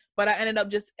difficulties, but I ended up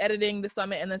just editing the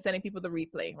summit and then sending people the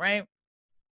replay, right?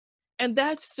 And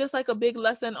that's just like a big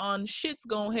lesson on shit's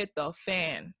gonna hit the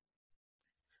fan.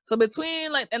 So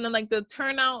between the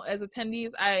turnout as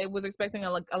attendees, I was expecting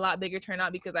a lot bigger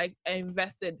turnout because I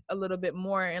invested a little bit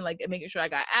more in like making sure I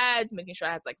got ads, making sure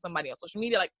I had like somebody on social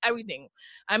media, like everything.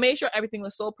 I made sure everything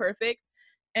was so perfect,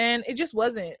 and it just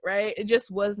wasn't, right? It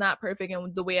just was not perfect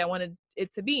in the way I wanted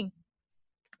it to be.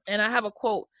 And I have a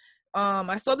quote.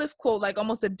 I saw this quote like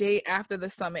almost a day after the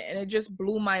summit, and it just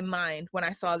blew my mind when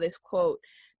I saw this quote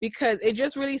because it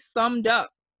just really summed up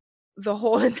the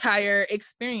whole entire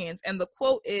experience. And the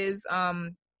quote is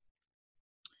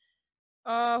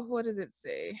what does it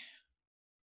say?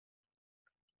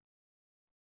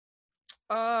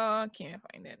 Can't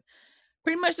find it.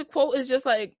 Pretty much the quote is just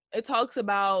like, it talks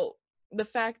about the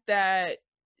fact that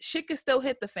shit can still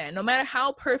hit the fan. No matter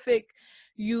how perfect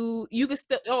you could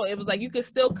still, it was like you could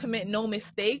still commit no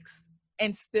mistakes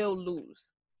and still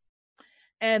lose.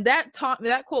 And that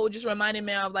quote just reminded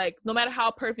me of like, no matter how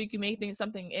perfect you may think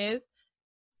something is,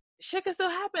 shit can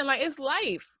still happen. Like, it's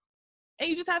life. And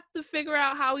you just have to figure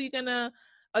out how you're gonna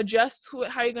adjust to it,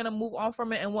 how you're gonna move on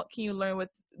from it, and what can you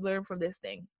learn from this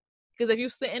thing. Because if you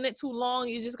sit in it too long,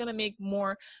 you're just gonna make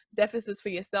more deficits for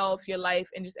yourself, your life,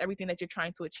 and just everything that you're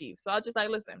trying to achieve. So I was just like,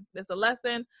 listen, there's a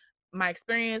lesson, my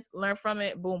experience, learn from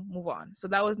it, boom, move on. So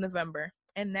that was November.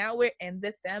 And now we're in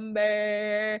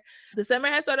December. December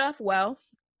has started off well.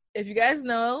 If you guys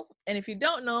know, and if you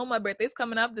don't know, my birthday's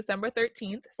coming up December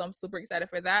 13th. So I'm super excited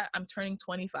for that. I'm turning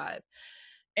 25.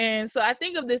 And so I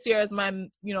think of this year as my,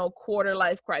 quarter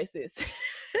life crisis.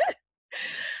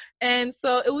 And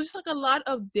so it was just like a lot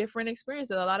of different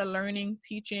experiences, a lot of learning,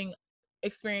 teaching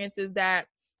experiences that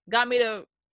got me to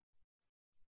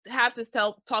have to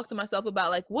talk to myself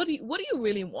about like, what do you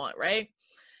really want, right?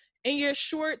 In your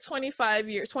short 24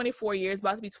 years,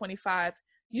 about to be 25,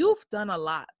 you've done a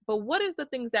lot. But what is the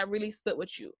things that really sit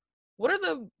with you? What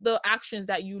are the actions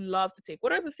that you love to take?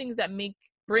 What are the things that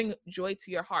bring joy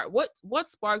to your heart? What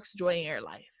sparks joy in your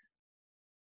life?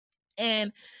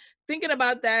 And thinking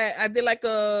about that, I did like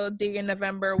a day in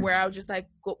November where I was just like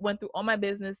went through all my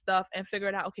business stuff and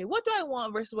figured out, okay, what do I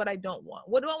want versus what I don't want?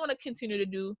 What do I want to continue to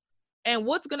do? And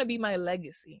what's going to be my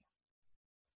legacy?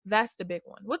 That's the big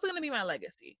one. What's going to be my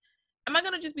legacy? Am I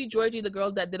going to just be Georgie, the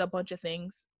girl that did a bunch of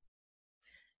things?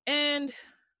 And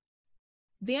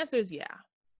the answer is yeah.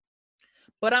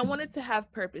 But I wanted to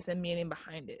have purpose and meaning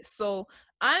behind it. So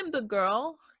I'm the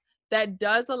girl that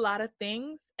does a lot of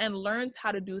things and learns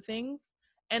how to do things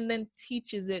and then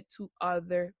teaches it to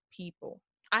other people.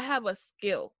 I have a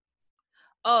skill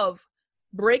of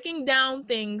breaking down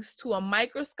things to a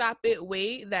microscopic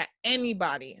way that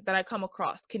anybody that I come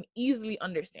across can easily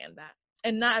understand that.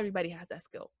 And not everybody has that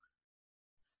skill,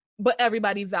 but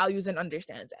everybody values and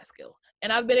understands that skill.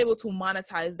 And I've been able to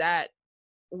monetize that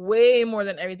way more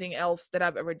than everything else that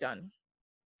I've ever done.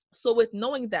 So with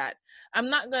knowing that, I'm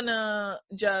not gonna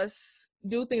just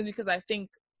do things because I think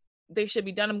they should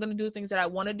be done. I'm gonna do things that I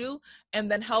want to do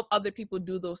and then help other people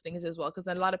do those things as well. Because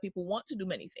a lot of people want to do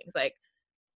many things. Like,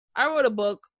 I wrote a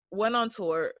book, went on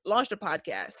tour, launched a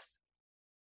podcast,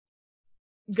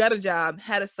 got a job,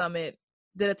 had a summit,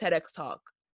 did a TEDx talk,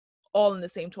 all in the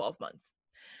same 12 months.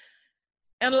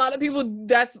 And a lot of people,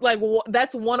 that's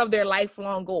one of their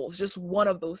lifelong goals, just one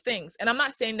of those things. And I'm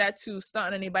not saying that to stunt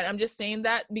on anybody. I'm just saying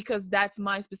that because that's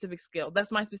my specific skill. That's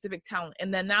my specific talent.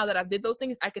 And then now that I've did those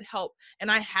things, I could help.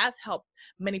 And I have helped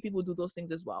many people do those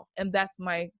things as well. And that's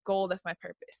my goal. That's my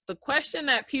purpose. The question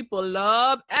that people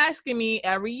love asking me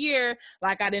every year,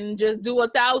 like I didn't just do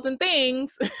 1,000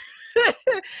 things,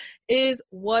 is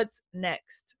what's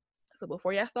next? So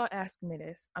before y'all start asking me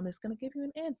this, I'm just going to give you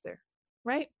an answer,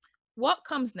 right? What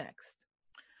comes next?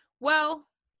 Well,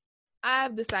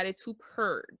 I've decided to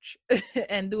purge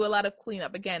and do a lot of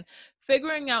cleanup. Again,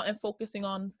 figuring out and focusing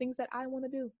on things that I want to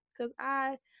do. Because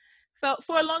I felt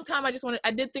for a long time, I did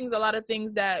a lot of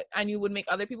things that I knew would make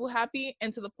other people happy.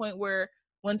 And to the point where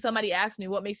when somebody asked me,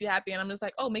 what makes you happy? And I'm just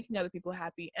like, oh, making other people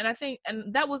happy.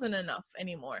 And that wasn't enough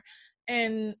anymore.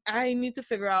 And I need to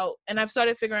figure out, and I've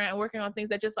started figuring out and working on things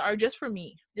that are just for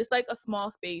me, just like a small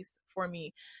space for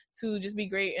me to just be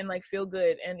great and like feel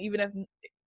good. And even if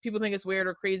people think it's weird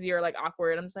or crazy or like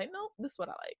awkward, I'm just like, no, this is what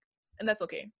I like. And that's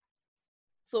okay.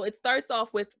 So it starts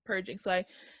off with purging. So I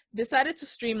decided to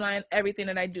streamline everything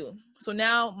that I do. So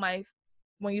now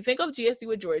when you think of GSD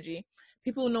with Georgie,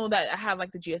 people know that I have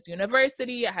like the GSD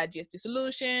University, I had GSD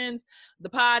Solutions, the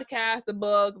podcast, the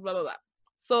book, blah, blah, blah.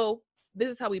 So this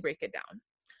is how we break it down.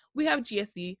 We have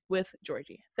GSD with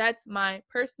Georgie. That's my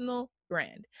personal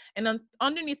brand. And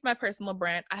underneath my personal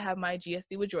brand, I have my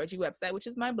GSD with Georgie website, which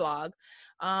is my blog.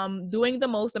 Doing the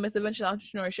Most, the Misadventure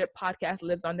Entrepreneurship podcast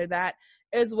lives under that,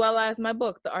 as well as my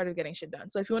book, The Art of Getting Shit Done.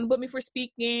 So if you want to book me for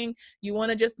speaking, you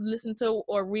want to just listen to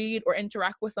or read or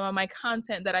interact with some of my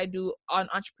content that I do on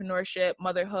entrepreneurship,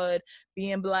 motherhood,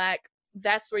 being Black,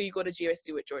 that's where you go to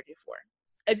GSD with Georgie for.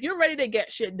 If you're ready to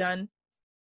get shit done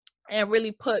and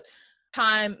really put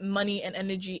time, money, and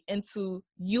energy into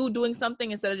you doing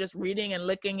something instead of just reading and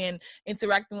looking and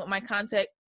interacting with my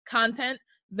content,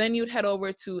 then you'd head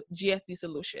over to GSD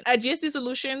Solutions. At GSD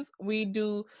Solutions, we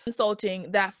do consulting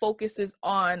that focuses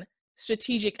on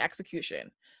strategic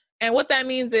execution. And what that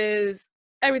means is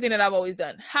everything that I've always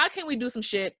done. How can we do some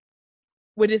shit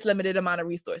with this limited amount of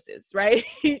resources, right?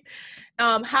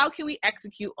 How can we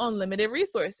execute on limited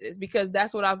resources? Because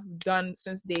that's what I've done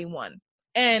since day one.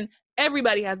 And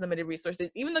everybody has limited resources.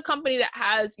 Even the company that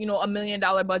has, $1 million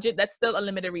budget, that's still a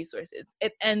limited resources.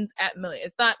 It ends at million.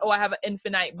 It's not, I have an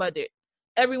infinite budget.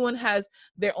 Everyone has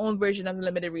their own version of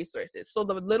limited resources. So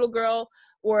the little girl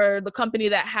or the company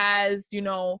that has,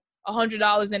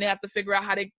 $100 and they have to figure out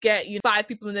how to get 5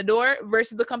 people in the door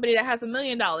versus the company that has $1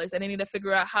 million and they need to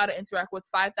figure out how to interact with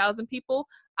 5,000 people.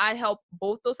 I help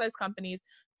both those size companies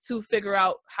to figure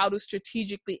out how to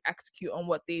strategically execute on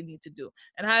what they need to do.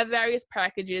 And I have various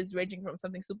packages ranging from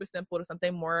something super simple to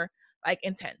something more like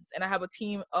intense. And I have a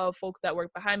team of folks that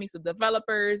work behind me. So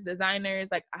developers, designers,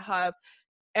 like I have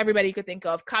everybody you could think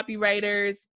of,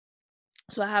 copywriters.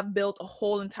 So I have built a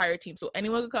whole entire team. So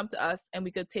anyone could come to us and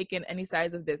we could take in any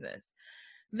size of business.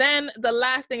 Then the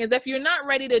last thing is if you're not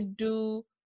ready to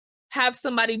have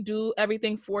somebody do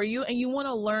everything for you and you want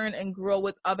to learn and grow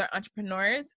with other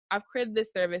entrepreneurs, I've created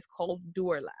this service called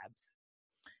Doer Labs.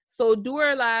 So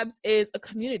Doer Labs is a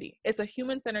community. It's a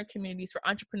human-centered community for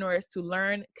entrepreneurs to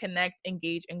learn, connect,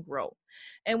 engage, and grow.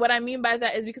 And what I mean by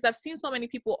that is because I've seen so many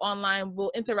people online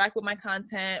will interact with my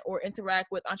content or interact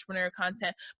with entrepreneur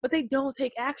content, but they don't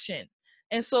take action.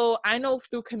 And so I know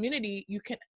through community, you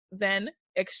can then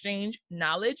exchange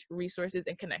knowledge, resources,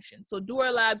 and connections. So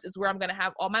Doer Labs is where I'm going to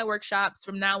have all my workshops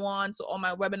from now on. So all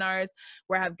my webinars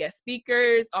where I have guest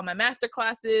speakers, all my master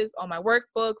classes, all my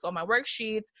workbooks, all my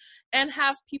worksheets, and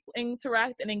have people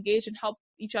interact and engage and help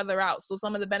each other out. So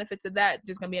some of the benefits of that,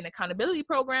 there's going to be an accountability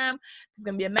program. There's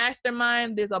going to be a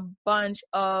mastermind. There's a bunch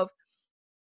of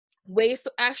ways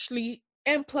to actually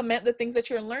implement the things that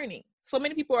you're learning. So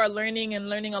many people are learning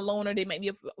alone, or they might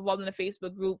be involved in a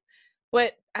Facebook group.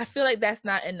 But I feel like that's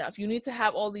not enough. You need to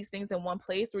have all these things in one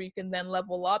place where you can then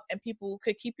level up and people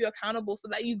could keep you accountable so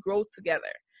that you grow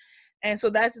together. And so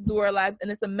that's Doer Labs.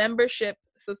 And it's a membership,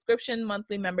 subscription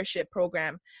monthly membership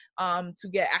program to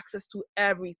get access to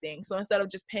everything. So instead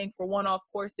of just paying for one-off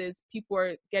courses, people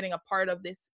are getting a part of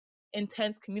this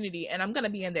intense community. And I'm going to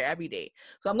be in there every day.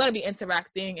 So I'm going to be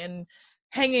interacting and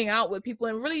hanging out with people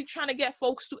and really trying to get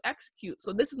folks to execute.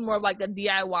 So this is more of like a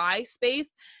DIY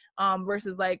space.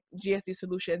 Versus like GSD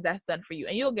Solutions that's done for you.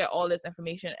 And you'll get all this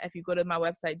information if you go to my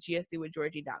website,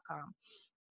 gsdwithgeorgie.com.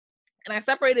 And I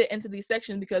separated it into these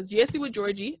sections because GSD with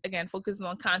Georgie, again, focuses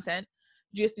on content.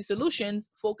 GSD Solutions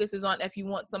focuses on if you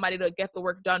want somebody to get the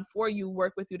work done for you,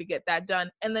 work with you to get that done.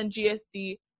 And then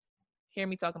GSD, hear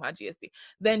me talking about GSD.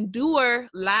 Then Doer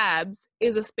Labs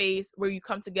is a space where you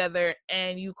come together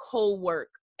and you co-work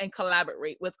and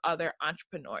collaborate with other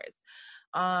entrepreneurs.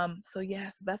 So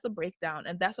that's a breakdown,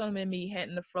 and that's what I'm gonna be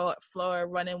hitting the floor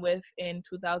running with in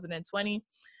 2020.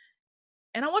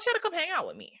 And I want y'all to come hang out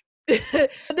with me.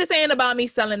 This ain't about me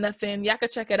selling nothing. Y'all can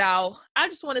check it out. I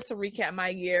just wanted to recap my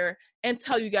year and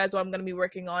tell you guys what I'm gonna be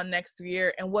working on next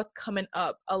year and what's coming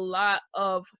up. A lot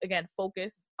of, again,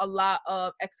 focus, a lot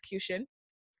of execution,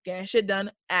 getting shit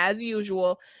done as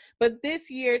usual. But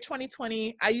this year,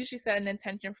 2020, I usually set an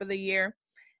intention for the year.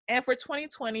 And for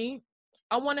 2020,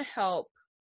 I want to help.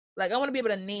 Like, I want to be able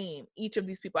to name each of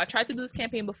these people. I tried to do this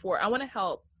campaign before. I want to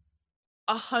help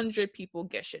 100 people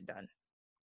get shit done.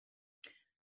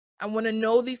 I want to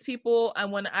know these people. I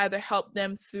want to either help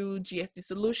them through GSD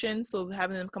Solutions, so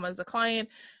having them come as a client,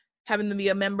 having them be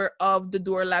a member of the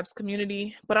Doer Labs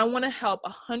community. But I want to help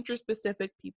 100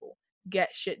 specific people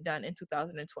get shit done in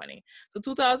 2020. So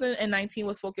 2019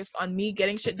 was focused on me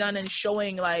getting shit done and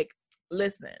showing, like,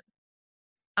 listen,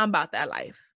 I'm about that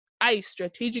life. I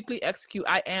strategically execute.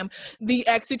 I am the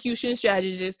execution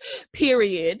strategist,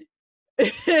 period.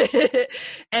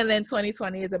 And then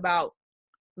 2020 is about,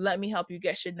 let me help you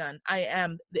get shit done. I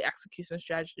am the execution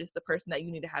strategist, the person that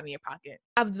you need to have in your pocket.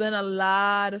 I've done a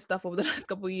lot of stuff over the last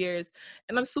couple of years,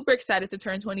 and I'm super excited to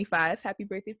turn 25. Happy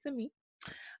birthday to me.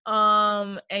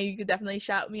 And you could definitely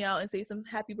shout me out and say some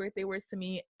happy birthday words to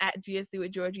me at GSD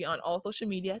with Georgie on all social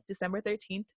media. December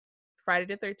 13th, Friday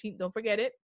the 13th. Don't forget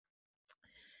it.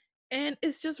 And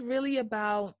it's just really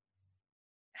about,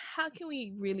 how can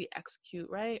we really execute,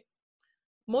 right?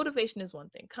 Motivation is one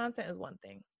thing. Content is one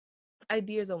thing.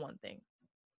 Ideas are one thing.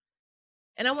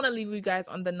 And I want to leave you guys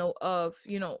on the note of,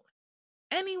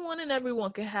 anyone and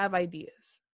everyone can have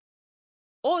ideas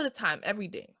all the time, every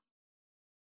day.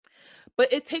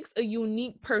 But it takes a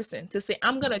unique person to say,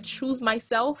 I'm going to choose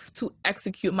myself to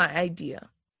execute my idea.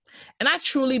 And I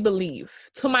truly believe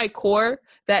to my core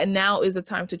that now is the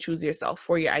time to choose yourself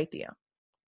for your idea.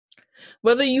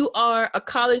 Whether you are a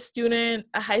college student,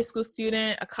 a high school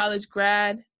student, a college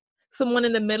grad, someone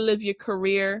in the middle of your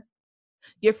career,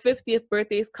 your 50th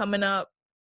birthday is coming up,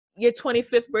 your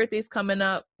 25th birthday is coming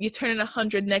up, you're turning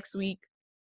 100 next week.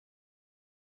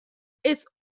 It's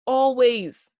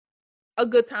always a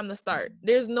good time to start.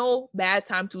 There's no bad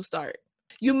time to start.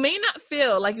 You may not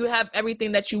feel like you have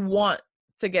everything that you want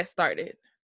to get started,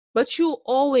 but you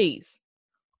always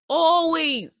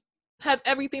have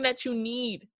everything that you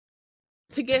need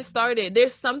to get started.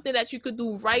 There's something that you could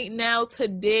do right now,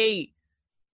 today,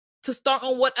 to start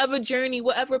on whatever journey,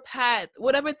 whatever path,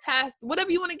 whatever task,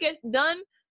 whatever you want to get done.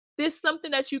 There's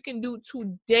something that you can do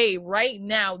today, right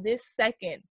now, this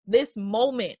second, this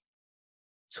moment,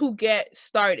 to get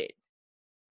started.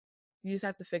 You just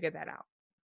have to figure that out.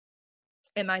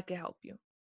 And I can help you,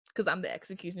 because I'm the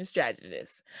execution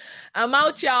strategist. I'm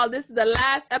out, y'all. This is the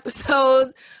last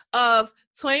episode of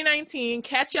 2019.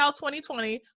 Catch y'all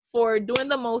 2020 for Doing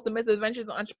the Most, the Misadventures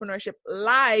of Entrepreneurship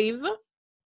live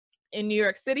in New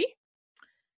York City.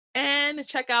 And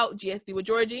check out GSD with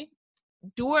Georgie,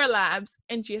 Doer Labs,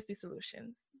 and GSD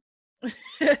Solutions.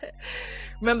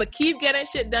 Remember, keep getting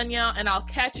shit done, y'all, and I'll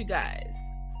catch you guys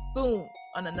soon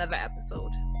on another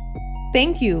episode.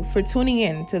 Thank you for tuning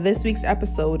in to this week's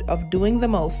episode of Doing the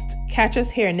Most. Catch us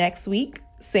here next week,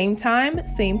 same time,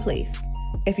 same place.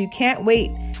 If you can't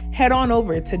wait, head on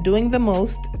over to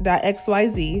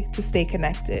doingthemost.xyz to stay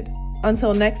connected.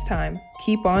 Until next time,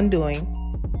 keep on doing.